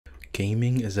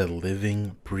Gaming is a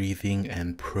living, breathing,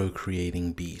 and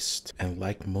procreating beast, and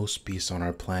like most beasts on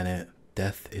our planet,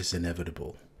 death is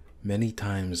inevitable. Many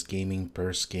times gaming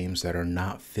bursts games that are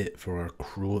not fit for our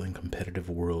cruel and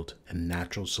competitive world, and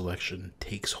natural selection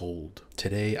takes hold.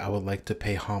 Today I would like to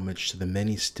pay homage to the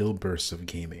many stillbursts of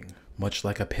gaming, much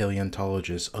like a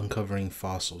paleontologist uncovering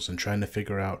fossils and trying to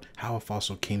figure out how a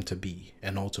fossil came to be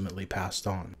and ultimately passed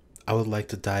on. I would like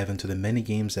to dive into the many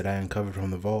games that I uncovered from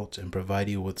the vault and provide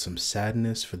you with some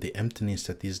sadness for the emptiness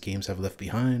that these games have left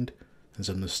behind, and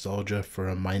some nostalgia for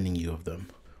reminding you of them.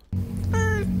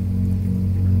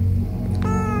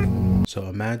 So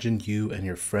imagine you and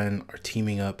your friend are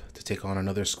teaming up to take on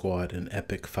another squad in an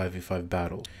epic 5v5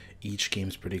 battle. Each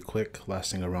game's pretty quick,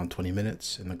 lasting around 20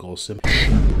 minutes, and the goal is simple: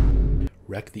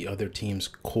 wreck the other team's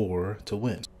core to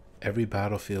win. Every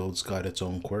battlefield's got its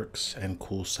own quirks and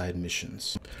cool side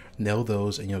missions. Nail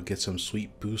those and you'll get some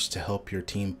sweet boosts to help your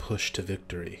team push to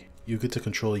victory. You get to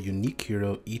control a unique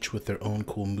hero, each with their own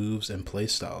cool moves and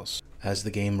playstyles. As the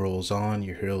game rolls on,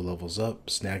 your hero levels up,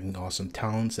 snagging awesome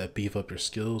talents that beef up your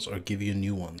skills or give you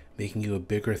new ones, making you a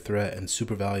bigger threat and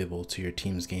super valuable to your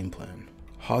team's game plan.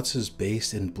 HOTS is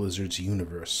based in Blizzard's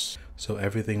universe, so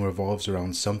everything revolves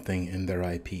around something in their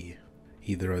IP.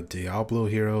 Either a Diablo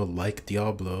hero like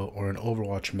Diablo or an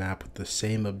Overwatch map with the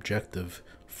same objective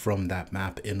from that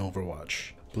map in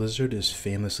Overwatch. Blizzard is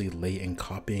famously late in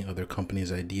copying other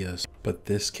companies' ideas, but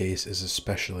this case is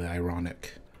especially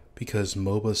ironic, because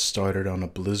MOBAs started on a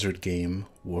Blizzard game,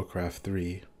 Warcraft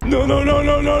 3, and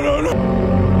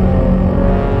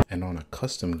on a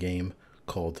custom game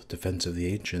called Defense of the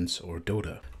Ancients, or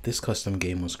Dota. This custom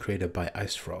game was created by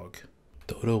icefrog.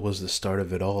 Dota was the start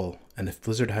of it all, and if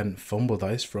Blizzard hadn't fumbled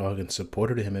icefrog and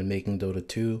supported him in making Dota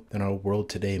 2, then our world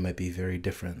today might be very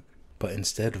different. But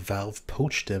instead, Valve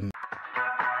poached him.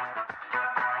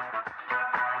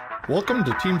 Welcome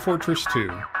to Team Fortress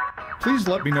 2. Please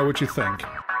let me know what you think.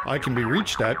 I can be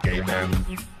reached at gaben,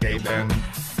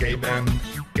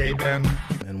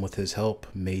 And with his help,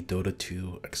 made Dota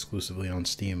 2 exclusively on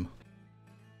Steam.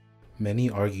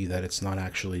 Many argue that it's not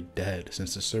actually dead,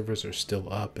 since the servers are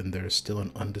still up and there is still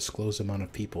an undisclosed amount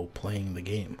of people playing the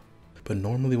game. But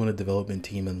normally when a development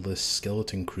team enlists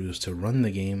skeleton crews to run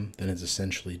the game, then it's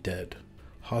essentially dead.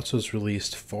 HOTS was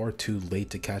released far too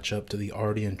late to catch up to the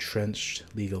already entrenched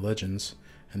League of Legends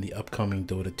and the upcoming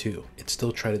Dota 2. It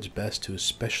still tried its best to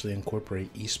especially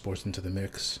incorporate esports into the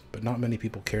mix, but not many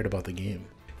people cared about the game.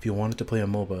 If you wanted to play a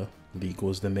MOBA, League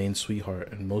was the main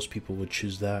sweetheart, and most people would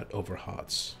choose that over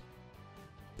HOTS.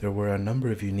 There were a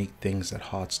number of unique things that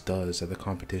HOTS does that the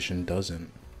competition doesn't.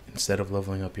 Instead of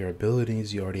leveling up your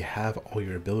abilities, you already have all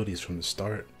your abilities from the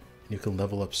start, and you can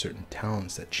level up certain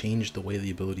talents that change the way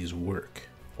the abilities work.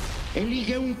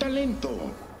 Elige un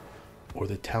talento. Or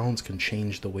the talents can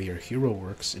change the way your hero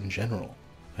works in general.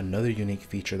 Another unique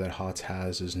feature that HOTS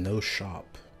has is no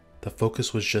shop. The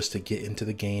focus was just to get into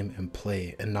the game and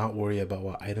play, and not worry about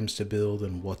what items to build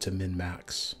and what to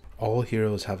min-max. All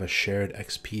heroes have a shared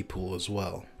XP pool as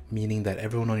well, meaning that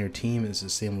everyone on your team is the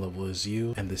same level as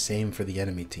you, and the same for the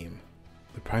enemy team.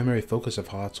 The primary focus of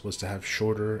HOTS was to have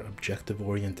shorter,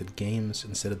 objective-oriented games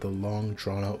instead of the long,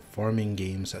 drawn-out farming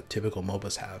games that typical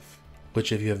MOBAs have.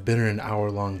 Which, if you have been in an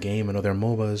hour-long game in other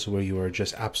MOBAs where you are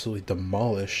just absolutely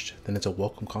demolished, then it's a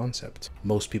welcome concept.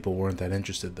 Most people weren't that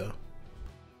interested though.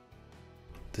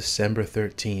 December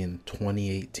 13,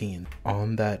 2018.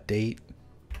 On that date,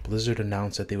 Blizzard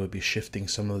announced that they would be shifting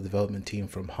some of the development team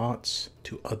from HOTS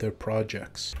to other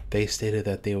projects. They stated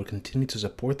that they would continue to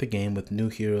support the game with new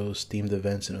heroes, themed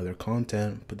events, and other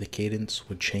content, but the cadence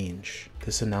would change.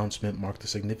 This announcement marked a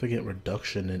significant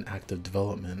reduction in active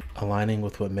development, aligning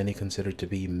with what many consider to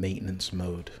be maintenance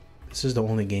mode. This is the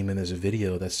only game in this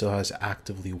video that still has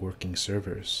actively working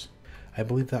servers. I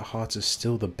believe that HOTS is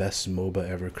still the best MOBA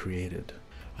ever created.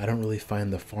 I don't really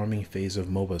find the farming phase of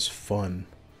MOBAs fun.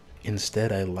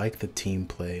 Instead, I like the team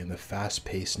play and the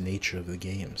fast-paced nature of the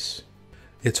games.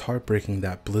 It's heartbreaking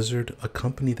that Blizzard, a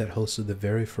company that hosted the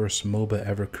very first MOBA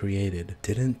ever created,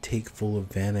 didn't take full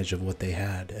advantage of what they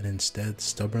had, and instead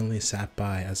stubbornly sat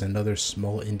by as another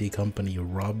small indie company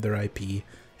robbed their IP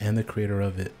and the creator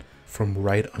of it from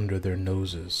right under their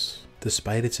noses.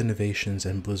 Despite its innovations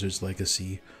and Blizzard's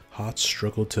legacy, HOTS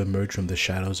struggled to emerge from the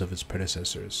shadows of its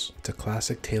predecessors. It's a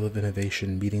classic tale of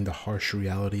innovation meeting the harsh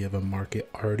reality of a market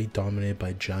already dominated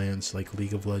by giants like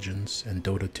League of Legends and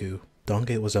Dota 2.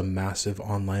 Dawngate was a massive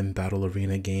online battle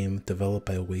arena game developed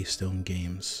by Waystone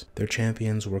Games. Their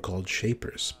champions were called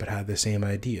Shapers, but had the same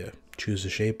idea: choose a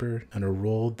Shaper and a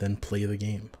role, then play the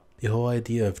game. The whole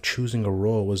idea of choosing a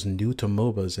role was new to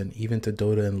MOBAs and even to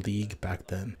Dota and League back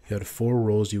then. You had 4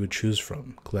 roles you would choose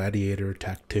from: Gladiator,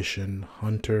 Tactician,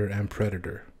 Hunter, and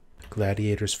Predator.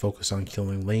 Gladiators focus on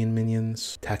killing lane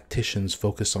minions, Tacticians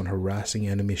focus on harassing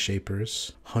enemy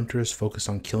shapers, Hunters focus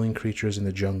on killing creatures in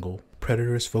the jungle,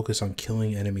 Predators focus on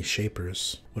killing enemy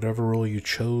shapers. Whatever role you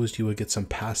chose, you would get some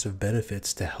passive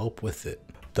benefits to help with it.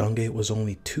 Dawngate was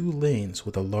only 2 lanes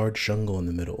with a large jungle in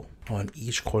the middle. On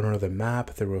each corner of the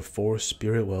map, there were 4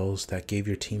 spirit wells that gave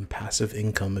your team passive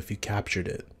income if you captured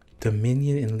it.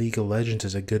 Dominion in League of Legends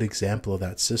is a good example of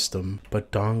that system,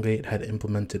 but Dawngate had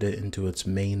implemented it into its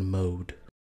main mode.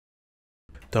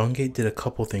 Dawngate did a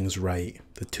couple things right.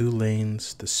 The 2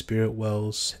 lanes, the spirit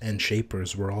wells, and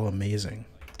shapers were all amazing.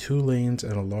 2 lanes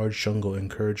and a large jungle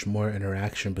encouraged more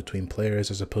interaction between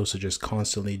players as opposed to just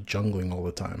constantly jungling all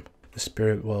the time. The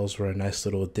spirit wells were a nice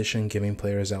little addition, giving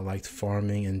players that liked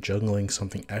farming and jungling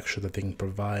something extra that they can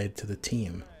provide to the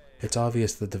team. It's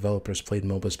obvious the developers played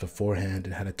MOBAs beforehand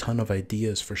and had a ton of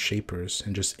ideas for shapers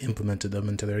and just implemented them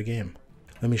into their game.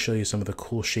 Let me show you some of the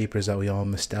cool shapers that we all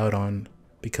missed out on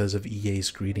because of EA's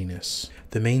greediness.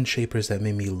 The main shapers that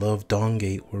made me love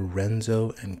Dawngate were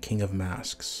Renzo and King of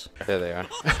Masks. There they are.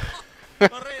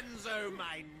 Renzo,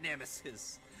 my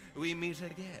nemesis, we meet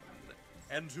again,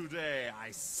 and today I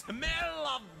smell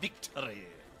of victory.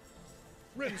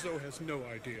 Renzo has no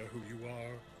idea who you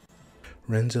are.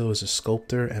 Renzo is a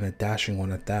sculptor and a dashing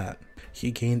one at that.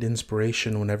 He gained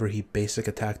inspiration whenever he basic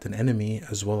attacked an enemy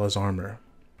as well as armor.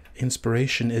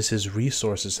 Inspiration is his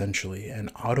resource essentially,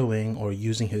 and autoing or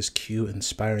using his Q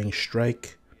Inspiring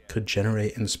Strike could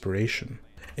generate inspiration.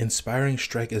 Inspiring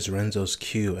Strike is Renzo's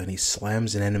Q, and he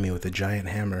slams an enemy with a giant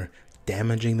hammer,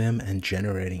 damaging them and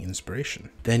generating inspiration.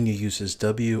 Then you use his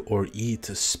W or E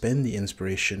to spend the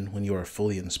inspiration when you are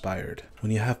fully inspired.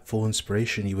 When you have full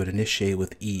inspiration, you would initiate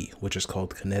with E, which is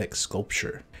called Kinetic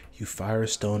Sculpture. You fire a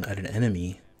stone at an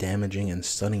enemy, damaging and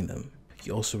stunning them.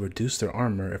 You also reduce their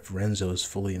armor if Renzo is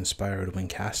fully inspired when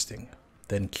casting.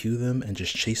 Then Q them and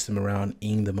just chase them around,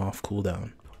 eating them off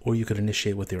cooldown. Or you could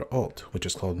initiate with your ult, which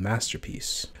is called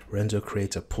Masterpiece. Renzo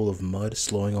creates a pool of mud,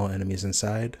 slowing all enemies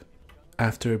inside.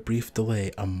 After a brief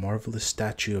delay, a marvelous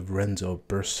statue of Renzo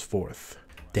bursts forth,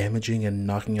 damaging and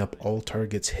knocking up all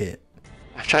targets hit.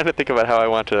 I'm trying to think about how I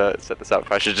want to set this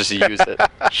up. I should just use it.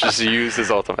 Just use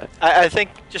his ultimate. I think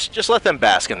just let them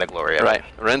bask in the glory of it. Right.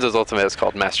 Renzo's ultimate is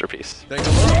called Masterpiece.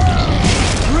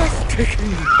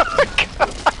 Breathtaking.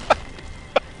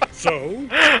 So?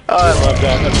 Oh, I love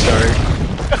that. I'm sorry.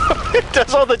 It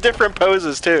does all the different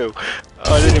poses too.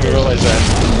 Oh, I didn't even realize that.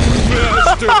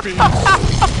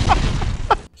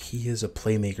 He is a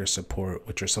playmaker support,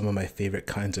 which are some of my favorite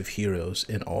kinds of heroes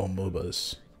in all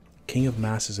MOBAs. King of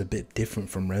Masks is a bit different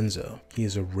from Renzo. He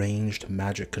is a ranged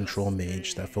magic control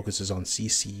mage that focuses on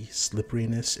CC,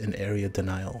 slipperiness, and area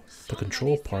denial. The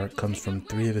control part comes from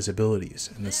 3 of his abilities,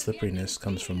 and the slipperiness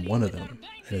comes from 1 of them,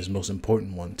 and his most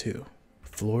important one too.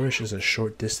 Flourish is a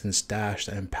short distance dash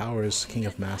that empowers King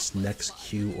of Masks' next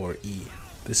Q or E.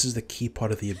 This is the key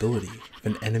part of the ability. If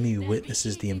an enemy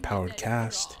witnesses the empowered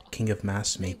cast, King of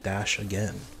Masks may dash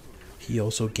again. He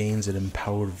also gains an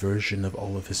empowered version of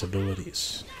all of his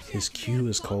abilities. His Q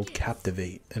is called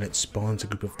Captivate, and it spawns a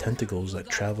group of tentacles that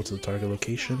travel to the target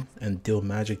location and deal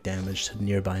magic damage to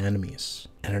nearby enemies.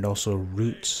 And it also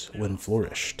roots when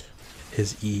flourished.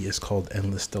 His E is called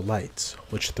Endless Delights,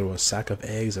 which throw a sack of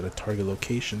eggs at a target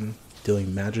location,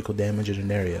 dealing magical damage in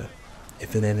an area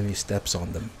if an enemy steps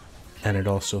on them. And it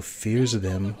also fears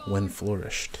them when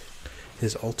flourished.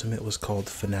 His ultimate was called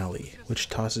Finale, which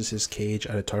tosses his cage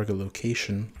at a target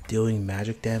location, dealing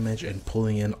magic damage and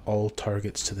pulling in all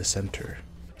targets to the center.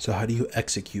 So how do you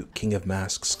execute King of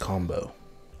Masks combo?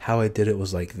 How I did it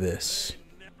was like this.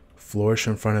 Flourish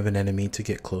in front of an enemy to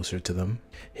get closer to them,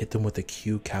 hit them with a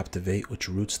Q Captivate which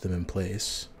roots them in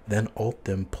place, then ult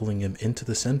them, pulling them into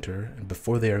the center, and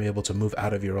before they are able to move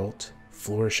out of your ult,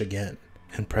 flourish again,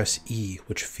 and press E,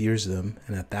 which fears them,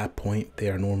 and at that point they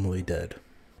are normally dead.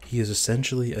 He is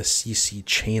essentially a CC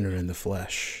chainer in the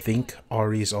flesh. Think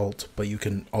Ahri's ult, but you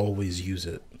can always use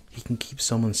it. He can keep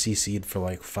someone CC'd for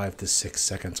like 5 to 6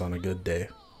 seconds on a good day,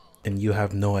 and you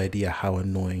have no idea how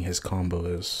annoying his combo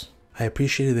is. I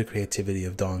appreciated the creativity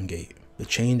of Dawngate, the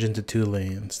change into 2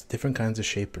 lanes, the different kinds of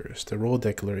shapers, the role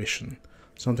declaration,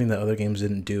 something that other games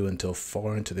didn't do until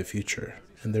far into the future,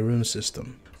 and the rune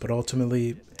system. But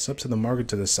ultimately, it's up to the market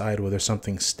to decide whether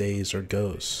something stays or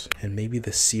goes. And maybe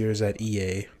the seers at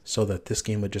EA saw that this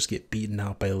game would just get beaten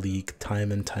out by League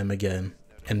time and time again,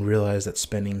 and realized that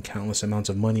spending countless amounts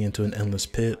of money into an endless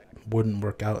pit wouldn't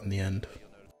work out in the end.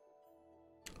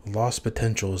 Lost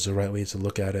potential is the right way to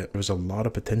look at it. There was a lot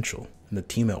of potential, and the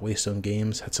team at Waystone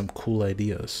Games had some cool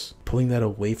ideas. Pulling that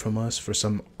away from us for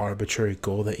some arbitrary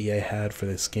goal that EA had for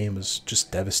this game was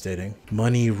just devastating.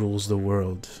 Money rules the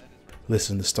world.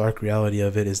 Listen, the stark reality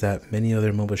of it is that many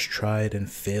other MOBAs tried and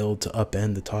failed to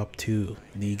upend the top two,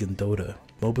 League and Dota.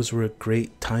 MOBAs were a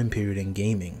great time period in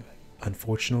gaming.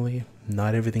 Unfortunately,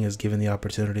 not everything is given the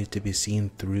opportunity to be seen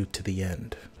through to the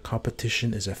end.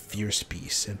 Competition is a fierce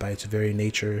beast, and by its very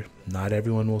nature, not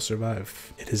everyone will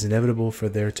survive. It is inevitable for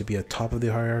there to be a top of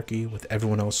the hierarchy, with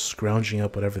everyone else scrounging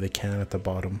up whatever they can at the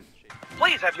bottom.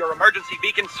 Please have your emergency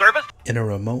beacon serviced. In a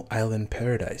remote island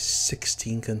paradise,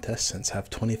 16 contestants have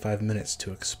 25 minutes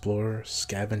to explore,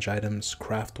 scavenge items,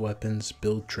 craft weapons,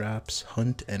 build traps,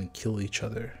 hunt, and kill each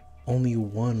other. Only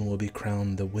one will be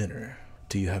crowned the winner.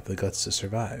 Do you have the guts to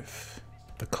survive?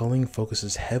 The Culling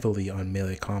focuses heavily on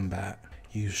melee combat.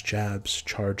 Use jabs,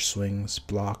 charge swings,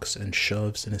 blocks, and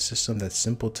shoves in a system that's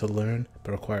simple to learn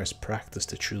but requires practice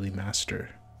to truly master.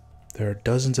 There are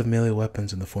dozens of melee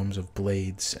weapons in the forms of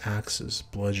blades, axes,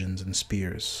 bludgeons, and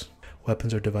spears.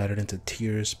 Weapons are divided into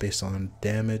tiers based on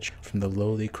damage, from the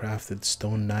lowly crafted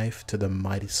stone knife to the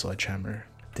mighty sledgehammer.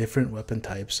 Different weapon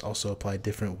types also apply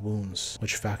different wounds,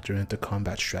 which factor into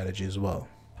combat strategy as well.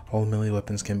 All melee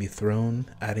weapons can be thrown,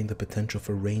 adding the potential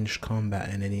for ranged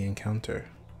combat in any encounter.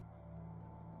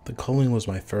 The Culling was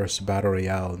my first battle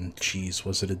royale, and geez,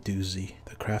 was it a doozy.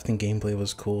 The crafting gameplay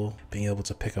was cool. Being able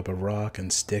to pick up a rock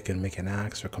and stick and make an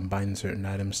axe or combine certain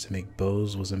items to make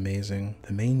bows was amazing.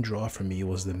 The main draw for me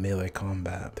was the melee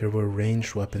combat. There were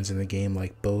ranged weapons in the game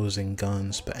like bows and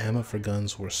guns, but ammo for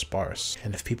guns were sparse.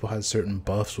 And if people had certain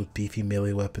buffs with beefy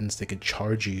melee weapons, they could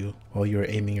charge you while you were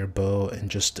aiming your bow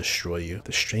and just destroy you.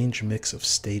 The strange mix of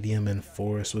stadium and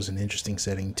forest was an interesting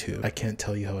setting too. I can't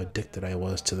tell you how addicted I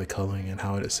was to the Culling and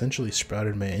how it essentially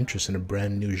sprouted my interest in a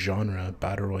brand new genre,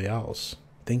 battle royales.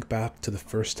 Think back to the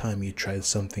first time you tried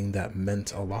something that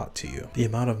meant a lot to you. The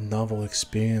amount of novel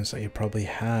experience that you probably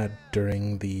had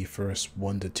during the first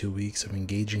 1 to 2 weeks of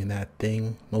engaging in that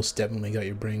thing most definitely got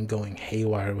your brain going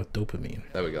haywire with dopamine.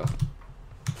 There we go.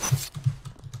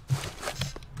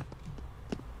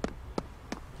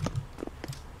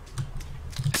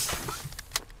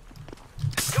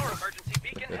 Your emergency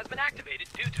beacon has been activated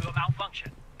due to a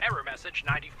malfunction. Error message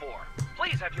 94.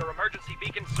 Please have your emergency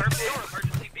beacon serviced. Your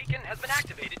emergency beacon has been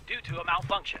activated due to a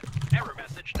malfunction. Error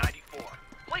message 94.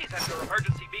 Please have your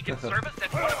emergency beacon serviced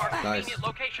at one of our convenient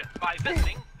locations by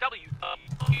visiting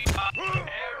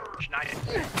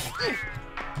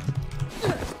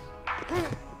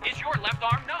Is your left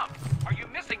arm numb? Are you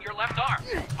missing your left arm?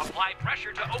 Apply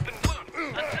pressure to open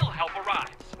wounds until help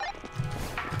arrives.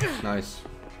 Nice.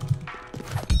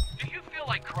 Do you feel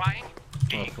like crying?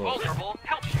 Being vulnerable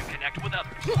helps you connect with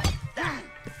others.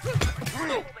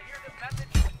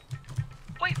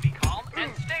 Please be calm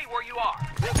and stay where you are.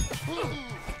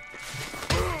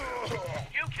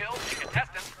 You killed two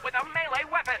contestants with a melee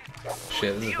weapon.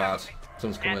 Shit, this is bad.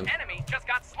 Someone's coming. An enemy just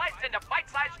got sliced into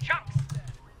bite-sized chunks.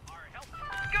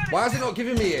 Why is it not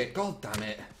giving me it? God damn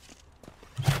it.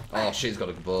 Oh, she's got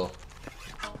a good ball.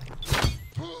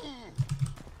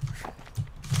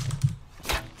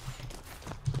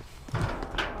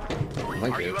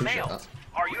 Thank Are you, you a appreciate male? that.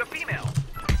 Are you a female?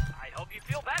 I hope you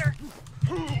feel better.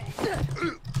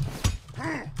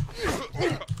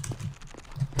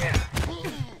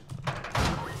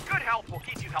 Good health will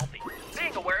keep you healthy.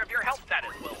 Being aware of your health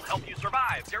status will help you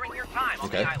survive during your time on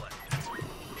the island.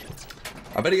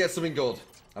 I better get something good.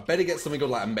 I better get something good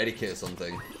like a medikit or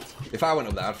something. If I went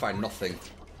up there, I'd find nothing.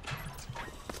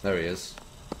 There he is.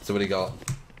 So what he got?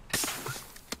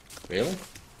 Really?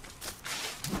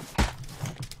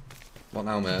 What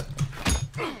now, mate?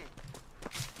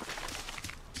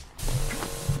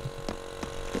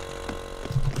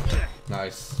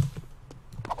 Nice.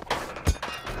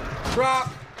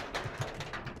 Crap!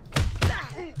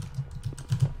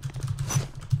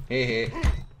 Hey.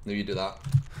 Knew you'd do that.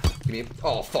 Give me a...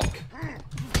 Oh, fuck.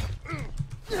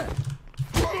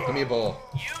 Give me a ball.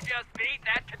 You just beat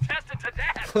that contestant to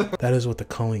death. That is what the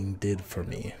Culling did for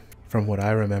me. From what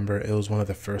I remember, it was one of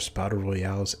the first battle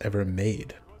royales ever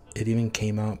made. It even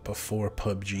came out before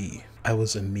PUBG. I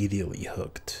was immediately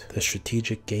hooked. The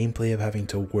strategic gameplay of having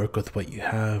to work with what you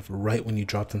have right when you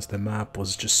dropped into the map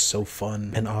was just so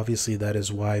fun. And obviously that is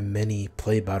why many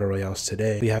play battle royales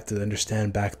today. We have to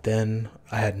understand back then,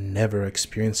 I had never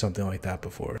experienced something like that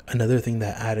before. Another thing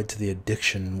that added to the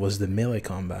addiction was the melee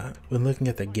combat. When looking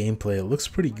at the gameplay, it looks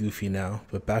pretty goofy now,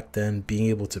 but back then, being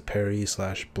able to parry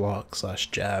 / block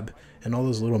 / jab and all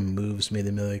those little moves made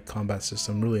the melee combat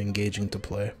system really engaging to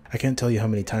play. I can't tell you how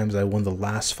many times I won the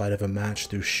last fight of a match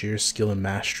through sheer skill and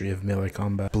mastery of melee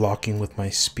combat, blocking with my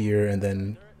spear and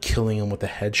then killing him with a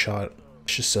headshot.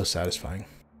 It's just so satisfying.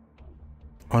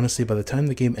 Honestly, by the time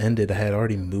the game ended, I had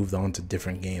already moved on to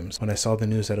different games. When I saw the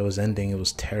news that it was ending, it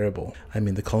was terrible. I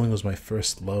mean, the Culling was my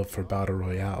first love for battle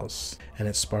royales, and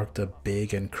it sparked a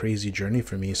big and crazy journey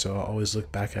for me, so I'll always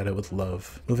look back at it with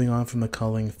love. Moving on from the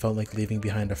Culling felt like leaving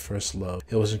behind a first love.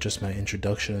 It wasn't just my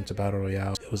introduction into battle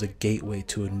royales, it was a gateway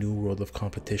to a new world of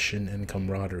competition and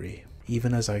camaraderie.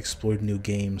 Even as I explored new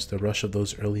games, the rush of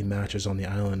those early matches on the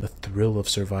island, the thrill of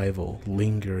survival,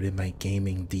 lingered in my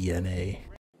gaming DNA.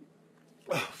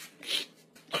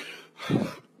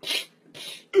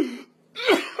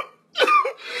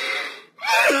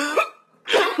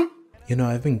 You know,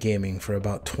 I've been gaming for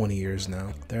about 20 years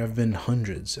now. There have been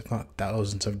hundreds, if not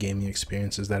thousands, of gaming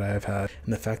experiences that I have had,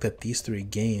 and the fact that these 3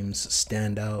 games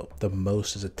stand out the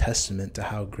most is a testament to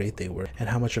how great they were and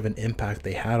how much of an impact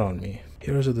they had on me.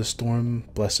 Heroes of the Storm,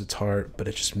 bless its heart, but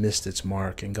it just missed its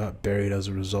mark and got buried as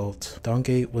a result.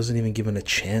 Dawngate wasn't even given a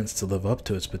chance to live up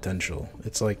to its potential.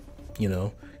 It's like, you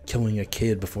know, killing a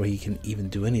kid before he can even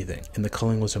do anything. And the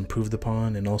Culling was improved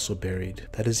upon and also buried.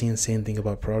 That is the insane thing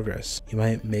about progress. You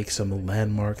might make some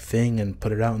landmark thing and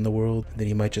put it out in the world, and then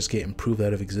you might just get improved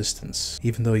out of existence,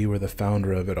 even though you were the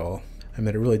founder of it all. I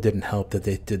mean, it really didn't help that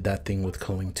they did that thing with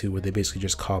Culling 2 where they basically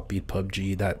just copied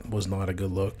PUBG. That was not a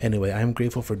good look. Anyway, I'm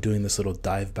grateful for doing this little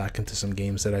dive back into some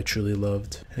games that I truly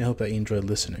loved, and I hope that you enjoyed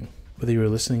listening. Whether you were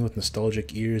listening with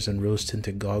nostalgic ears and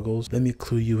rose-tinted goggles, let me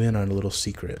clue you in on a little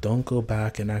secret. Don't go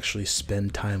back and actually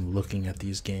spend time looking at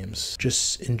these games.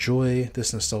 Just enjoy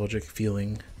this nostalgic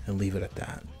feeling and leave it at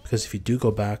that. Because if you do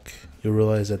go back, you'll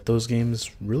realize that those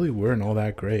games really weren't all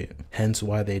that great. Hence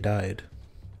why they died.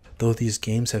 Though these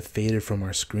games have faded from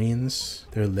our screens,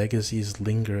 their legacies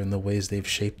linger in the ways they've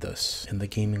shaped us in the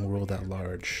gaming world at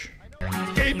large.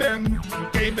 Gaben,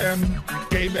 Gaben,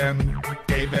 Gaben,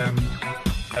 Gaben.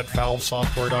 At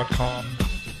valvesoftware.com.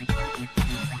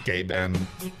 Gaben,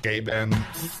 Gaben,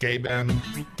 Gaben,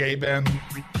 Gaben.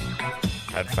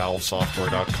 At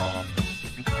valvesoftware.com.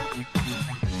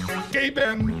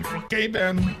 Gaben,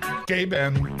 Gaben,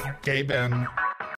 Gaben, Gaben.